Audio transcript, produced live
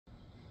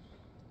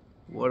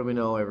What do we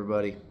know,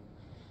 everybody?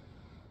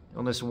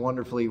 On this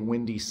wonderfully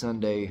windy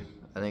Sunday,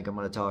 I think I'm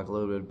going to talk a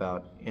little bit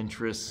about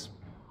interests,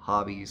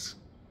 hobbies,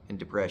 and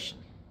depression.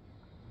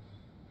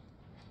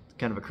 It's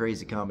kind of a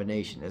crazy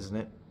combination, isn't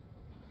it?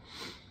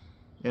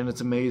 And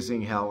it's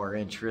amazing how our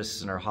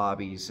interests and our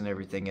hobbies and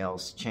everything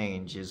else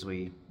change as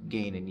we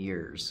gain in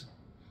years.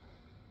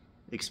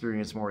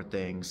 Experience more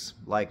things,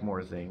 like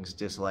more things,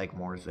 dislike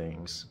more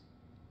things.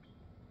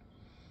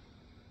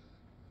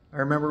 I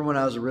remember when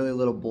I was a really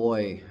little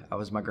boy, I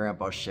was my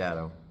grandpa's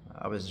shadow.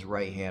 I was his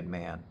right-hand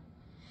man.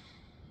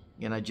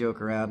 And I joke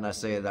around and I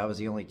say that I was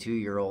the only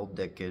 2-year-old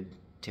that could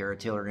tear a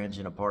tiller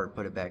engine apart,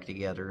 put it back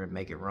together, and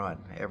make it run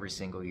every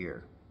single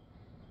year.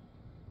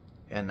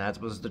 And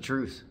that was the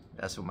truth.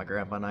 That's what my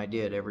grandpa and I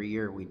did. Every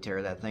year we'd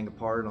tear that thing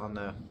apart on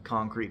the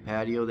concrete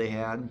patio they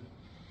had,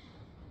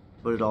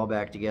 put it all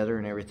back together,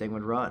 and everything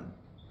would run.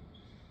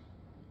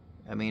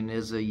 I mean,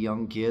 as a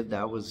young kid,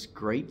 that was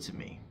great to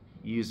me.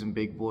 Using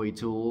big boy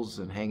tools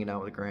and hanging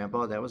out with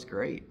grandpa, that was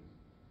great.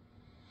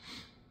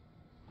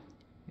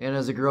 And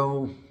as I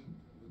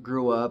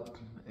grew up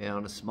in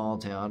a small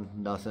town,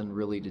 nothing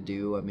really to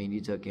do. I mean,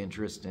 you took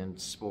interest in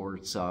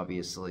sports,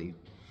 obviously.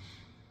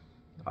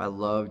 I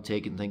loved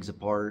taking things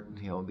apart,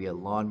 be it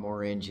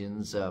lawnmower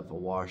engines, if a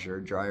washer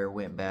or dryer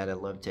went bad, I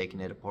loved taking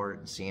it apart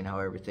and seeing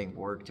how everything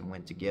worked and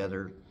went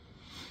together.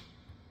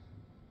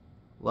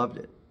 Loved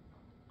it.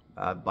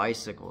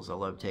 Bicycles, I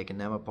love taking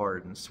them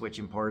apart and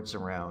switching parts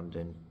around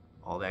and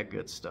all that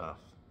good stuff.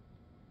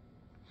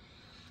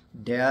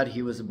 Dad,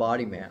 he was a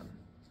body man,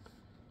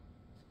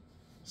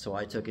 so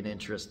I took an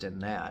interest in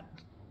that.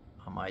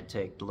 I might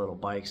take the little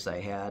bikes I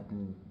had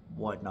and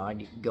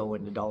whatnot. You could go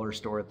in the dollar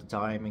store at the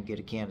time and get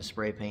a can of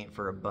spray paint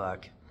for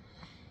 $1,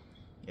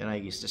 and I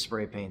used to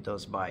spray paint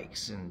those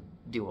bikes and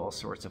do all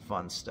sorts of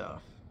fun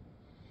stuff.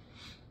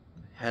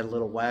 Had a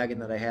little wagon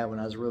that I had when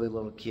I was a really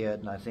little kid,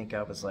 and I think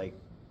I was like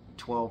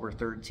 12 or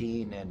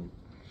 13, and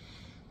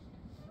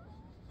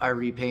I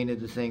repainted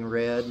the thing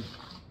red,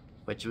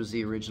 which was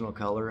the original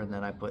color, and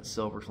then I put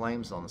silver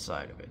flames on the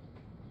side of it.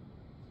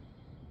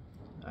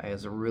 It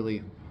was a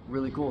really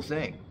cool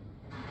thing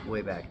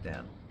way back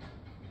then.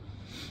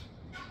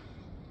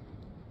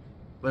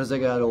 But as I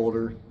got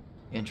older,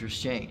 interests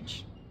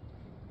changed.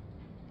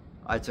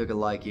 I took a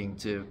liking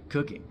to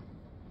cooking,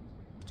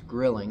 to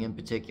grilling in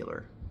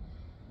particular.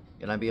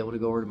 And I'd be able to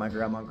go over to my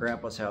grandma and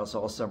grandpa's house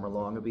all summer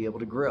long and be able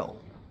to grill.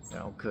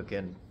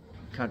 Cooking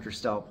country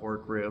style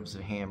pork ribs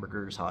and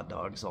hamburgers, hot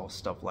dogs, all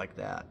stuff like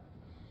that.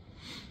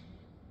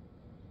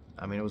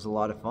 I mean, it was a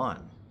lot of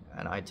fun.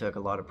 And I took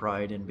a lot of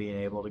pride in being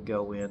able to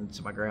go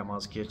into my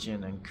grandma's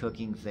kitchen and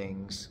cooking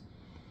things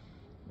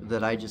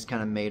that I just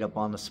kind of made up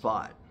on the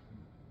spot.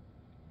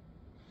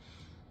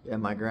 And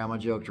my grandma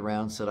joked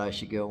around, said I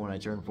should go when I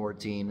turned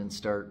 14 and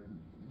start,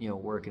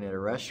 working at a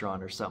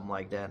restaurant or something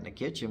like that in the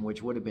kitchen,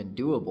 which would have been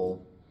doable.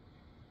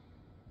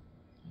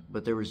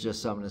 But there was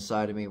just something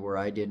inside of me where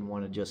I didn't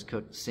want to just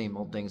cook the same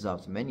old things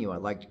off the menu. I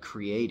liked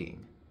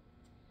creating.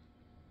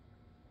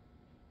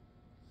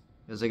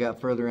 As I got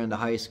further into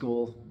high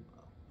school,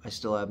 I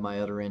still had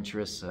my other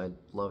interests. I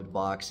loved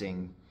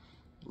boxing,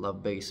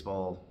 loved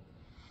baseball.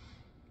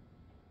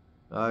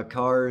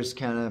 Cars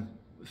kind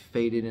of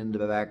faded into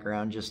the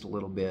background just a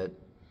little bit.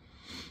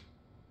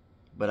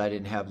 But I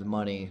didn't have the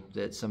money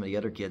that some of the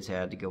other kids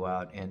had to go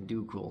out and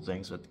do cool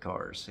things with the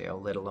cars,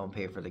 let alone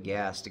pay for the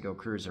gas to go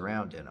cruise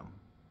around in them.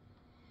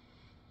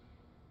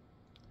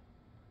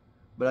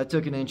 But I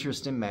took an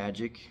interest in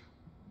magic,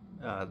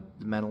 the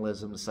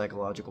mentalism, the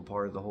psychological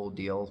part of the whole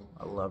deal.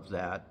 I loved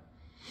that.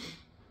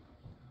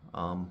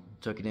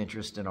 Took an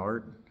interest in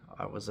art.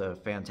 I was a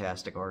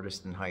fantastic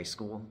artist in high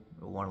school.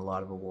 I won a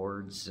lot of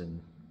awards and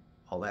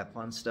all that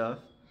fun stuff.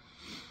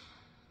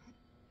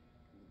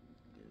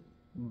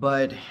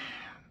 But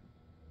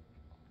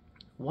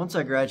once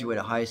I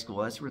graduated high school,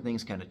 that's where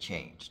things kind of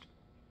changed.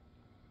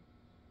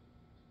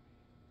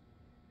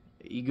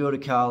 You go to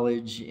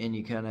college and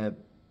you kind of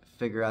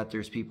figure out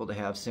there's people that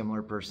have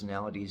similar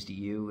personalities to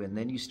you, and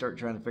then you start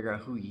trying to figure out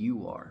who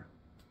you are.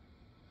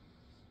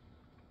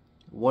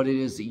 What it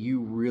is that you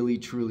really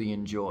truly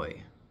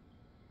enjoy.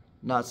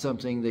 Not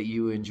something that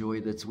you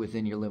enjoy that's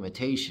within your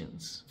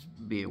limitations,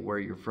 be it where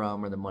you're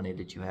from or the money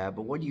that you have,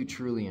 but what do you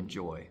truly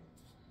enjoy?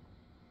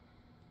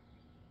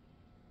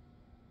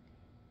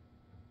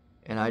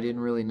 And I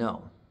didn't really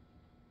know.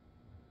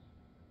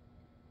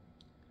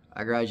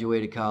 I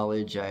graduated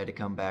college, I had to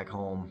come back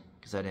home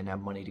because I didn't have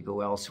money to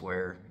go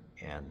elsewhere,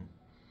 and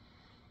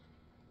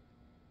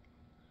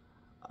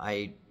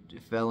I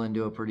fell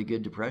into a pretty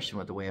good depression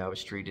with the way I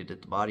was treated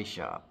at the body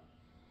shop.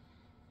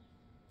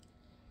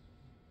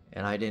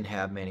 And I didn't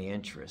have many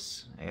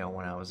interests.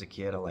 When I was a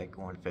kid, I liked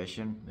going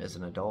fishing. As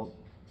an adult,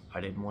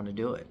 I didn't want to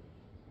do it.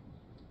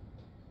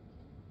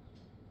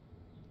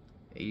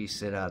 You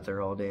sit out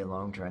there all day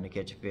long trying to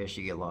catch a fish,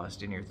 you get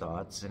lost in your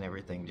thoughts, and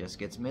everything just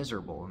gets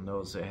miserable. And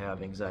those that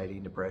have anxiety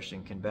and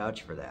depression can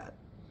vouch for that.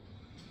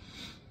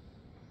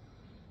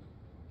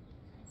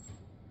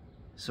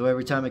 So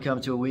every time I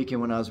come to a weekend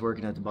when I was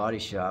working at the body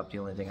shop, the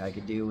only thing I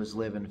could do was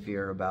live in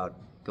fear about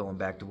going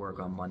back to work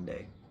on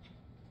Monday.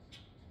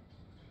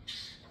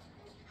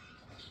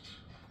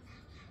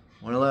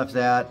 When I left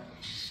that,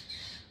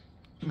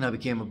 and I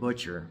became a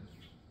butcher.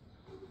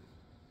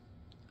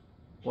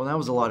 Well, that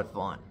was a lot of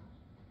fun.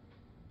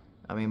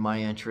 I mean, my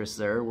interests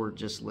there were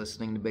just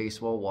listening to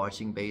baseball,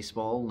 watching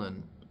baseball,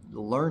 and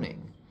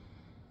learning.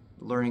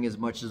 Learning as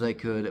much as I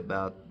could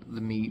about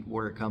the meat,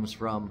 where it comes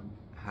from,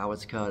 how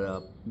it's cut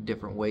up,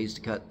 different ways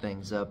to cut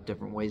things up,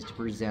 different ways to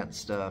present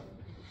stuff.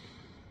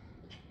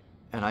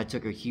 And I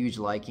took a huge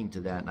liking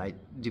to that, and I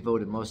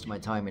devoted most of my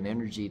time and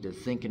energy to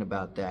thinking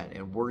about that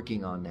and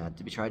working on that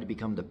to try to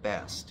become the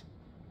best.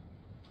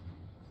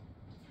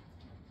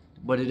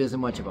 But it isn't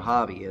much of a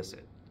hobby, is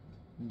it?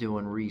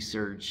 Doing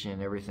research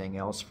and everything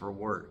else for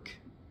work.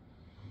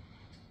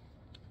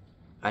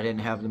 I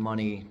didn't have the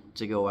money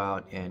to go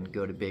out and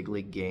go to big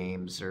league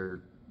games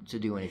or to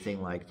do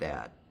anything like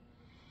that.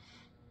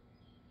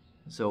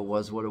 So it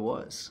was what it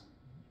was.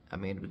 I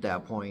mean, at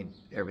that point,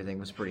 everything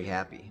was pretty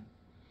happy.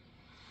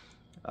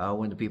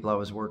 When the people I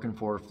was working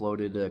for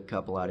floated a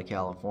couple out of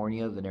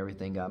California, then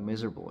everything got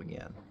miserable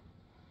again.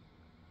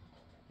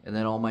 And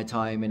then all my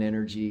time and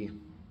energy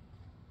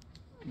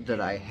that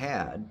I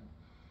had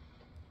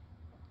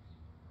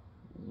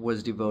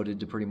was devoted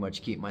to pretty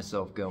much keep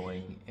myself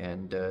going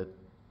and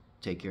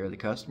take care of the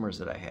customers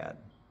that I had.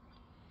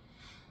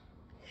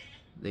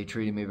 They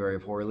treated me very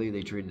poorly.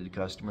 They treated the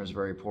customers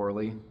very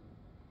poorly.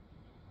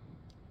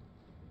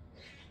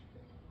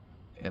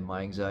 And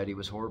my anxiety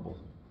was horrible.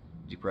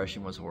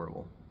 Depression was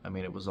horrible. I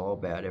mean, it was all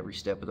bad every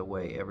step of the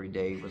way. Every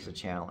day was a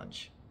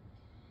challenge.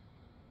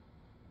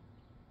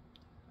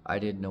 I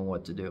didn't know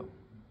what to do.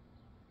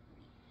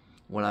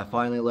 When I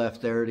finally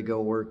left there to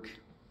go work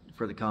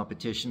for the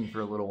competition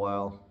for a little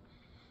while,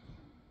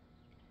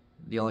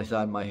 the only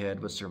thought in my head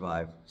was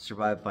survive.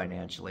 Survive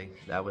financially.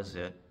 That was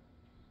it.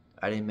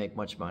 I didn't make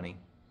much money.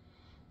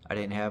 I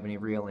didn't have any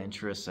real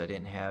interests. I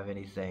didn't have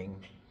anything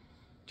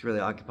to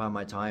really occupy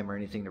my time or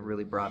anything that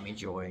really brought me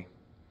joy.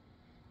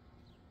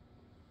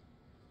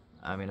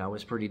 I mean, I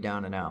was pretty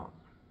down and out.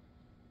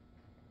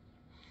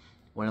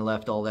 When I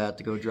left all that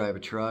to go drive a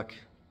truck,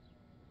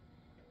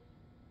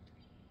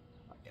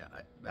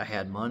 I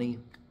had money,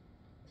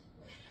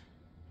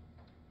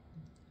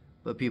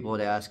 but people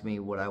would ask me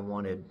what I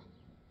wanted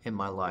in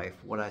my life,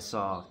 what I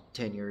saw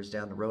 10 years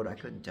down the road. I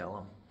couldn't tell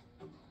them.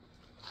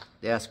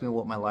 They asked me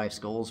what my life's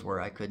goals were.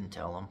 I couldn't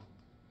tell them.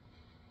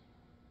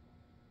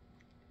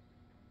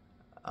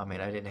 I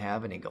mean, I didn't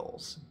have any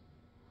goals.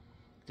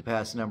 The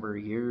past number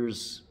of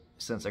years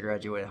since I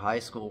graduated high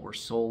school were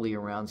solely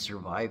around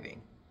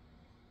surviving,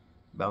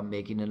 about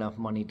making enough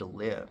money to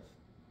live.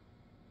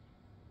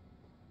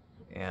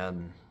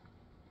 And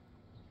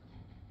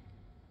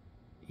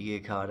you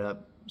get caught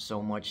up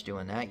so much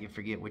doing that, you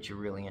forget what you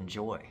really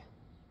enjoy.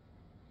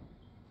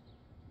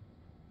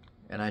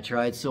 And I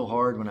tried so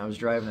hard when I was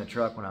driving the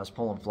truck, when I was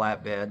pulling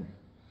flatbed,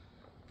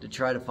 to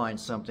try to find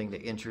something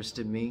that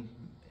interested me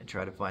and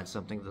try to find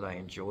something that I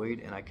enjoyed,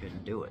 and I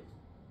couldn't do it.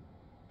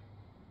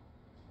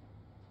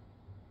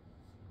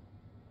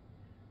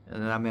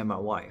 And then I met my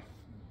wife.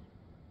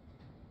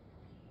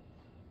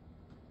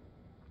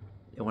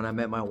 And when I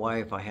met my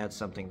wife, I had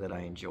something that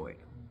I enjoyed.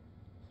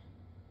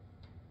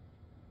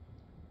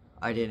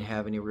 I didn't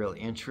have any real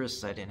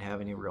interests. I didn't have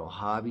any real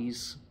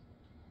hobbies.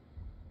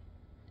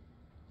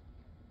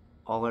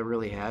 All I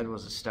really had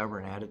was a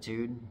stubborn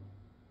attitude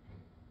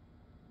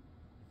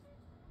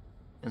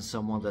and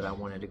someone that I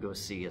wanted to go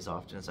see as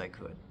often as I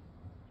could.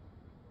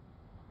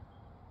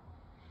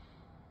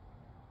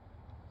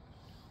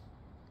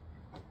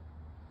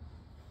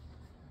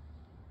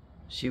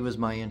 She was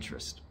my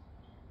interest.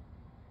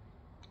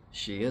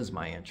 She is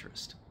my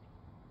interest.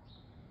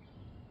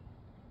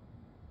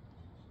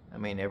 I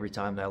mean, every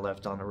time that I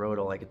left on the road,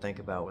 all I could think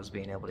about was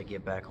being able to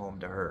get back home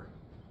to her.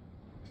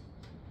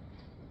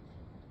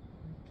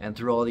 And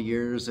through all the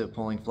years of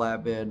pulling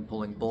flatbed,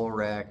 pulling bull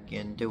rack,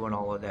 and doing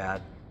all of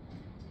that,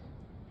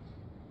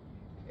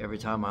 every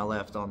time I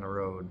left on the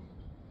road,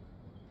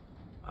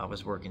 I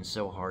was working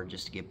so hard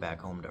just to get back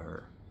home to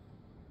her.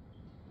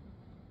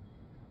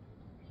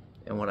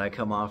 And when I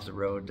come off the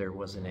road, there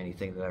wasn't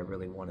anything that I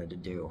really wanted to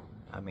do.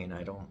 I mean,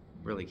 I don't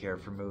really care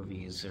for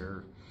movies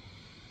or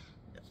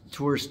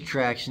tourist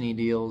attraction-y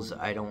deals.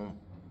 I don't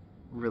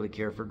really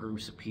care for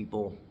groups of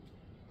people.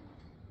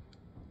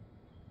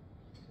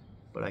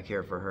 But I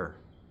care for her.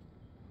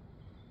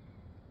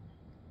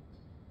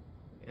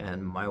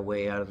 And my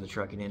way out of the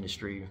trucking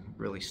industry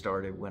really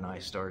started when I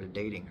started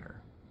dating her.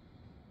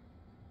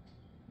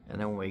 And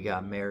then when we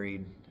got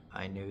married,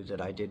 I knew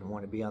that I didn't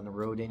want to be on the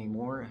road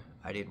anymore.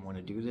 I didn't want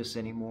to do this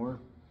anymore.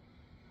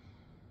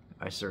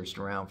 I searched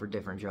around for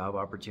different job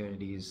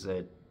opportunities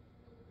that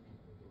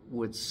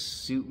would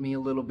suit me a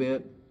little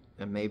bit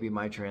and maybe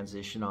my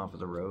transition off of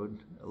the road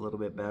a little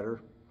bit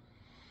better.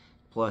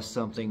 Plus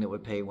something that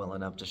would pay well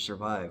enough to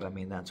survive. I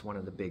mean, that's one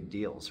of the big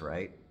deals,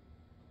 right?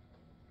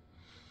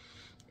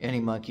 Any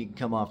monkey can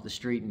come off the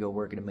street and go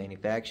work in a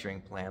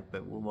manufacturing plant,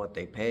 but with what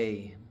they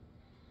pay,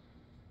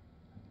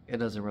 it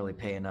doesn't really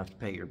pay enough to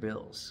pay your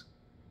bills.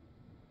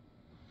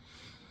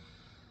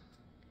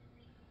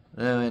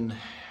 Then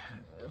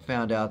I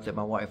found out that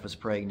my wife was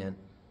pregnant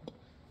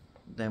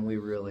then we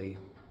really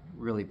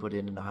put it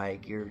into high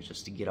gear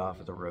just to get off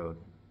of the road.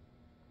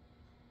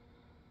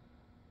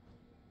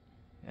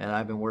 And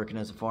I've been working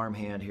as a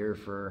farmhand here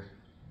for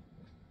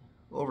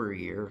over a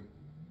year.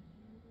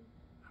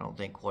 I don't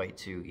think quite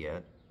 2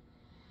 yet.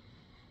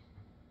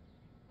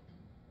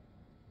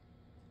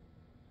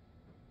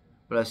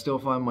 But I still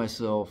find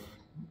myself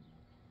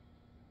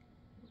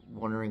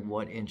wondering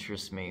what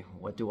interests me.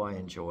 What do I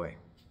enjoy?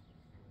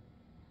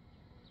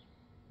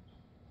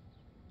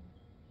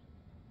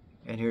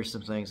 And here's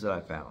some things that I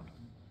found.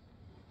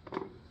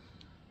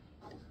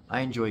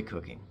 I enjoy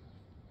cooking,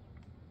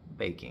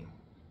 baking.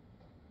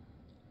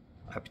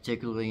 I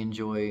particularly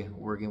enjoy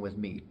working with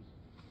meat.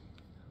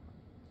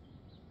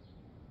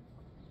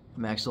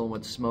 I'm excellent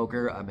with the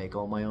smoker. I make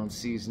all my own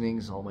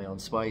seasonings, all my own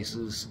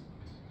spices.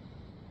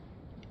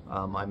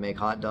 I make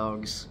hot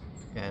dogs,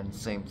 and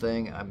same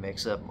thing, I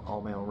mix up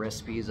all my own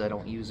recipes. I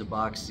don't use a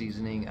box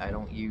seasoning. I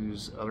don't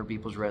use other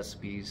people's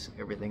recipes.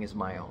 Everything is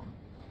my own.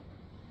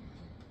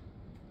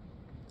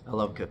 I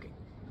love cooking.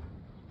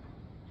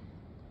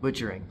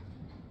 Butchering.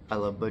 I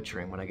love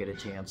butchering. When I get a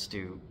chance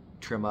to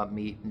trim up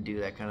meat and do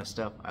that kind of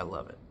stuff, I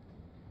love it.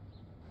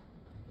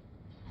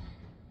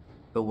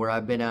 But where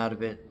I've been out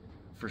of it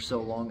for so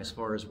long as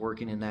far as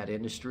working in that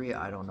industry,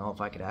 I don't know if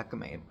I could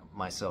acclimate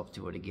myself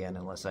to it again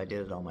unless I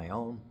did it on my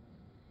own.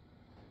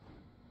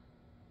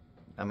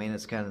 I mean,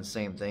 it's kind of the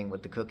same thing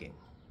with the cooking.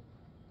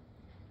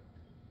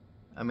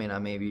 I mean, I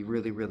may be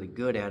really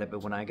good at it,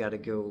 but when I got to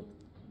go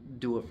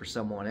do it for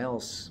someone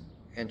else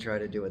and try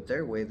to do it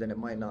their way, then it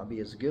might not be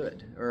as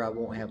good, or I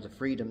won't have the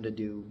freedom to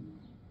do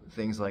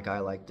things like I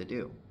like to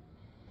do.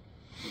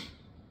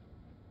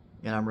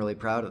 And I'm really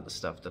proud of the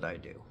stuff that I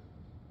do.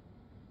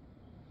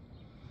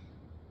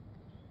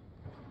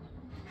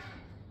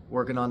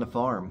 Working on the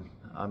farm,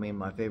 I mean,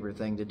 my favorite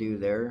thing to do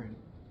there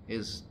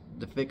is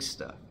to fix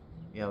stuff.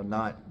 You know,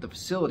 not the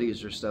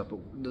facilities or stuff, but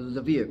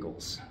the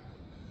vehicles.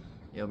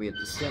 You know, be it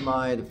the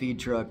semi, the feed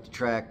truck, the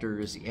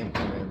tractors, the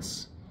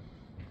implements,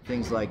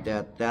 things like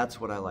that. That's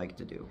what I like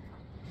to do.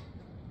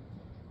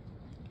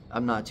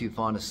 I'm not too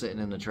fond of sitting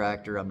in the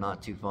tractor. I'm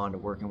not too fond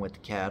of working with the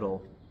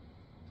cattle.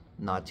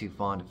 I'm not too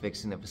fond of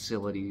fixing the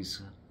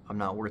facilities. I'm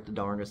not worth the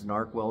darn as an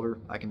arc welder.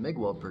 I can MIG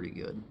weld pretty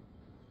good.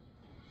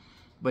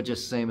 But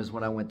just the same as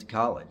when I went to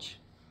college.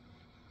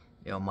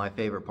 You know, my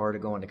favorite part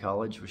of going to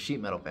college was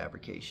sheet metal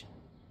fabrication.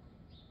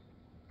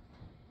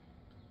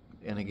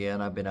 And again,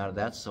 I've been out of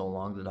that so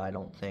long that I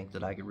don't think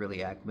that I could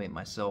really acclimate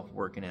myself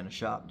working in a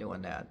shop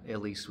doing that,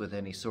 at least with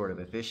any sort of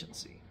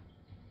efficiency.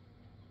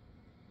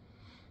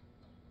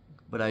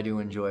 But I do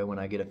enjoy when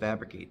I get to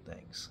fabricate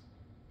things.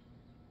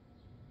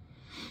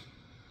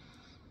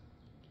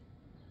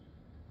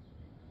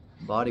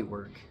 Body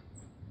work.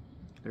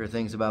 There are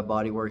things about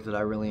body work that I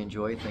really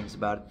enjoy, things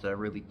about it that I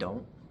really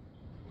don't.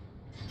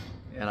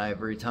 And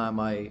every time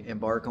I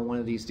embark on one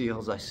of these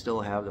deals, I still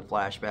have the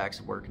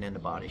flashbacks of working in the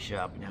body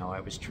shop and how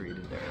I was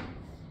treated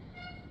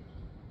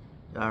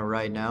there.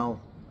 Right now,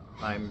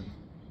 I'm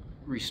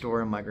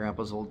restoring my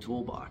grandpa's old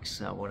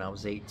toolbox. When I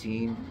was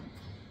 18,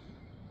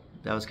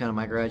 that was kind of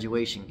my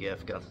graduation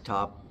gift. Got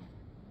the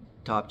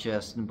top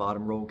chest and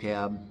bottom roll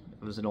cab.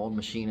 It was an old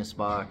machinist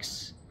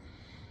box.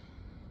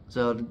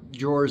 So the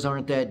drawers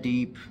aren't that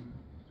deep.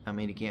 I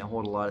mean, you can't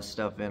hold a lot of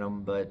stuff in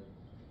them, but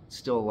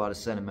still a lot of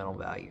sentimental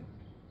value.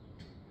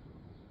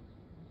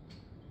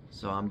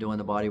 So I'm doing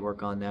the body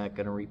work on that,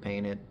 gonna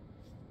repaint it,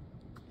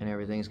 and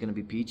everything's gonna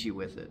be peachy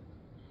with it.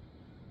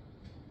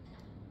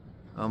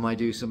 I might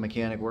do some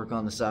mechanic work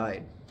on the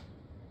side.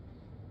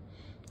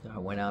 I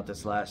went out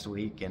this last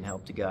week and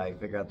helped a guy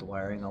figure out the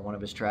wiring on one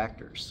of his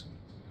tractors.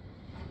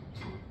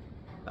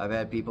 I've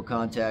had people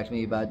contact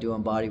me about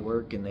doing body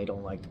work and they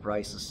don't like the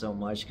prices so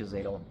much because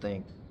they don't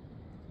think,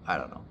 I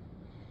don't know.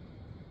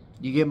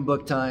 You give them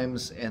book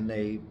times and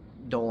they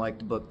don't like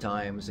the book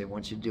times. They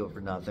want you to do it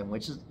for nothing,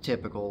 which is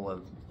typical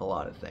of a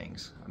lot of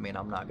things. I mean,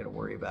 I'm not going to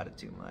worry about it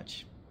too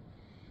much.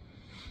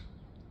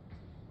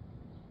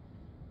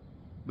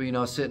 But, you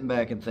know, sitting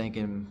back and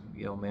thinking,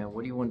 you know, man,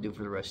 what do you want to do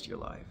for the rest of your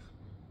life?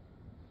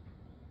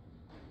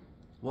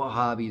 What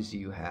hobbies do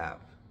you have?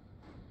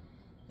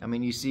 I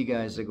mean, you see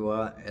guys that go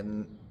out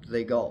and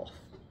they golf.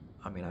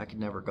 I mean, I could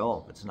never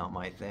golf. It's not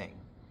my thing.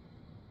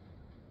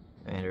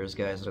 And there's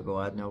guys that'll go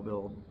out and they'll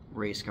build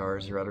race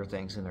cars or other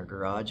things in their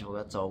garage. Well,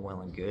 that's all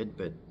well and good,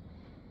 but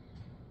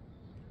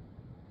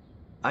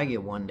I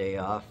get one day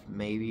off,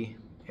 maybe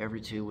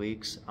every 2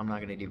 weeks. I'm not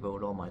going to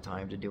devote all my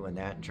time to doing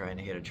that and trying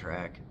to hit a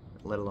track,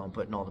 let alone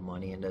putting all the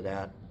money into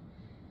that.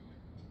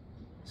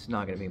 It's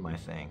not going to be my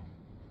thing.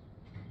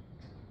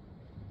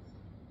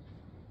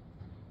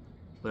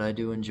 But I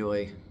do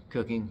enjoy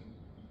cooking,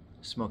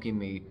 smoking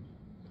meat.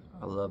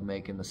 I love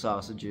making the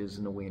sausages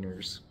and the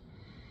wieners.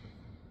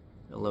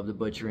 I love the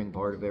butchering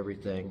part of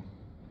everything.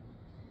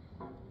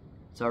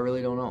 So I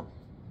really don't know.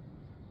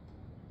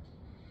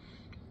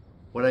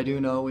 What I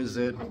do know is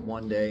that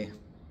one day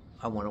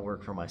I want to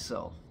work for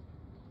myself.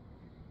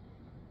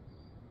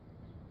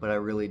 But I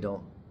really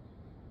don't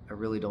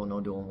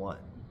know doing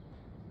what.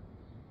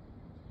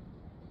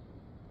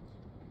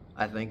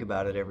 I think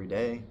about it every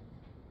day.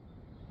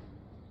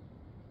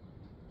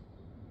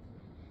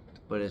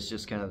 but it's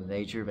just kind of the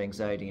nature of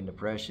anxiety and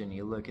depression.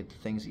 You look at the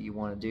things that you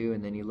want to do,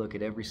 and then you look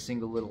at every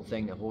single little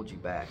thing that holds you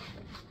back.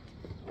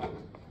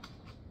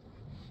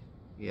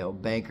 You know,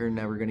 banker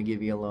never going to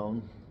give you a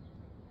loan.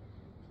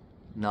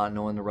 Not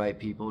knowing the right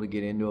people to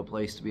get into a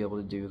place to be able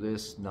to do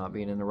this, not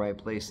being in the right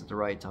place at the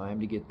right time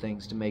to get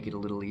things to make it a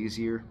little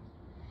easier.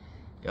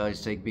 I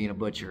just take being a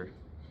butcher.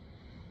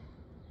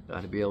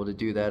 Got to be able to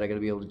do that. I got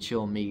to be able to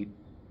chill meat,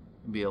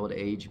 be able to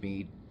age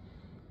meat,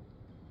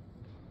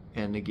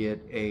 and to get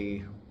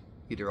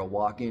either a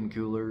walk-in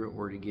cooler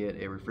or to get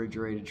a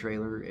refrigerated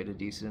trailer at a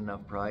decent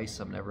enough price.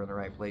 I'm never in the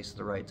right place at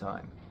the right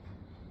time.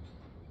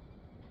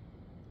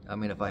 I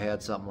mean, if I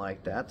had something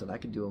like that, then I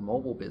could do a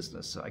mobile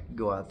business. So I could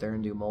go out there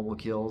and do mobile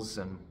kills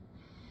and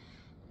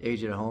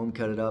age it at home,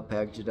 cut it up,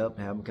 package it up,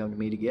 and have them come to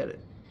me to get it.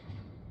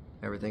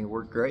 Everything would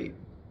work great.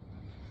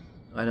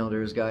 I know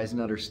there's guys in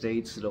other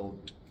states that'll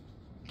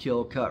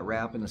kill, cut,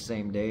 wrap in the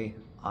same day.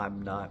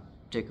 I'm not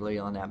particularly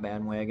on that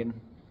bandwagon,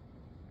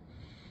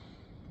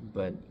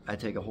 but I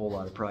take a whole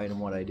lot of pride in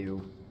what I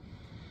do.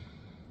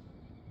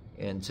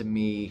 And to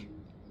me,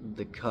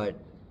 the cut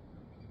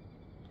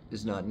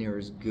is not near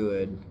as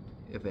good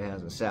if it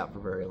hasn't sat for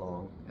very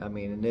long. I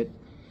mean,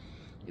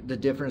 and the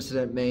difference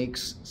that it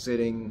makes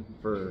sitting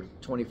for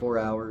 24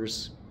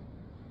 hours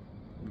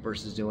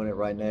versus doing it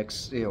right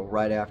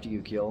right after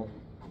you kill,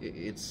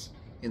 it's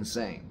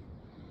insane.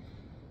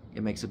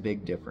 It makes a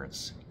big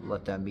difference.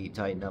 Let that meat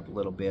tighten up a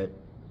little bit,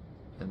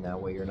 and that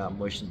way you're not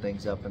mushing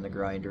things up in the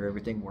grinder.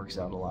 Everything works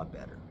out a lot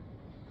better.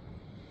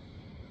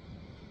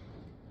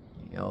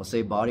 You know,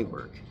 say body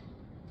work.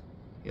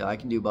 Yeah, I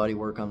can do body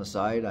work on the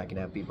side. I can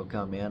have people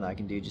come in. I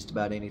can do just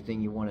about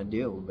anything you want to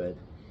do, but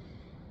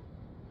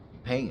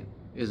paint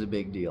is a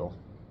big deal.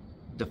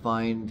 To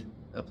find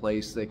a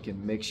place that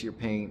can mix your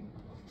paint,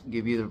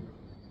 give you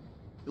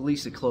at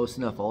least a close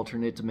enough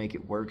alternate to make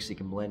it work so you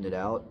can blend it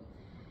out,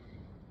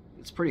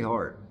 it's pretty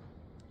hard.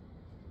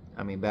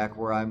 I mean, back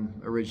where I'm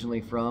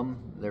originally from,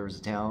 there was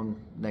a town,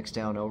 next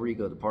town over, you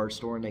go to the parts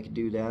store and they could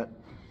do that.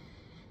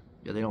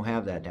 Yeah, they don't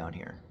have that down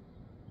here.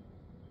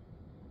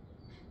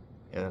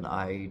 And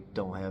I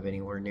don't have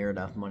anywhere near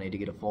enough money to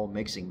get a full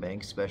mixing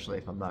bank, especially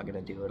if I'm not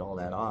going to do it all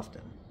that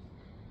often.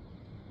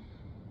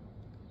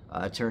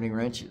 Turning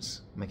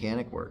wrenches,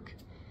 mechanic work.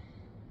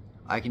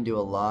 I can do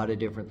a lot of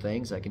different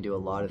things. I can do a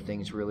lot of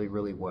things really,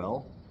 really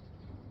well.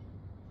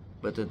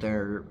 But that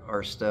there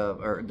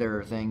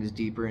are things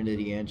deeper into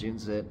the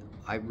engines that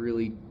I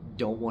really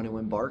don't want to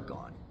embark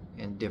on,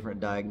 and different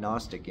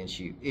diagnostic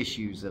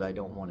issues that I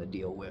don't want to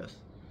deal with.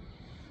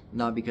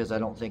 Not because I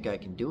don't think I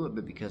can do it,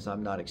 but because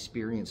I'm not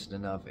experienced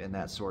enough in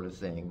that sort of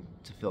thing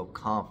to feel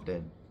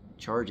confident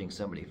charging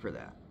somebody for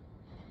that.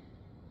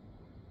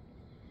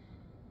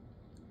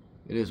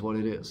 It is what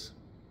it is.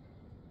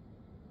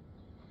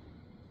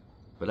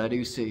 But I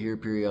do sit here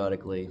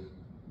periodically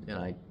and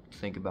I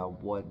think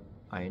about what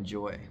I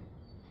enjoy.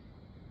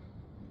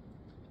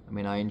 I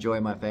mean, I enjoy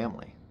my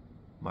family,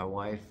 my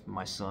wife,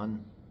 my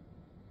son.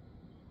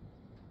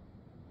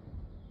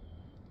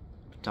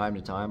 From time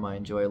to time, I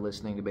enjoy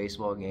listening to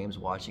baseball games,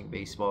 watching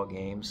baseball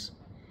games.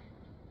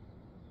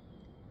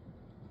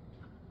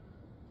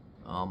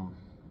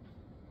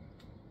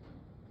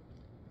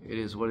 It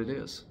is what it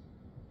is.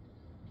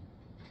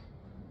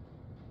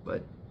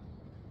 But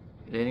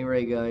at any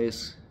rate,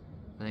 guys,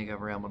 I think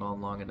I've rambled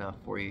on long enough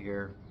for you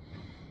here.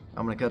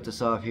 I'm going to cut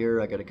this off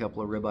here. I got a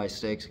couple of ribeye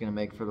steaks I'm going to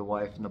make for the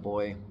wife and the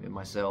boy and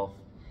myself.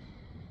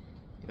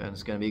 And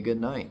it's going to be a good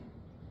night.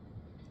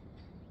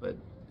 But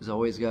as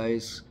always,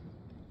 guys,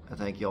 I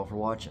thank you all for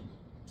watching.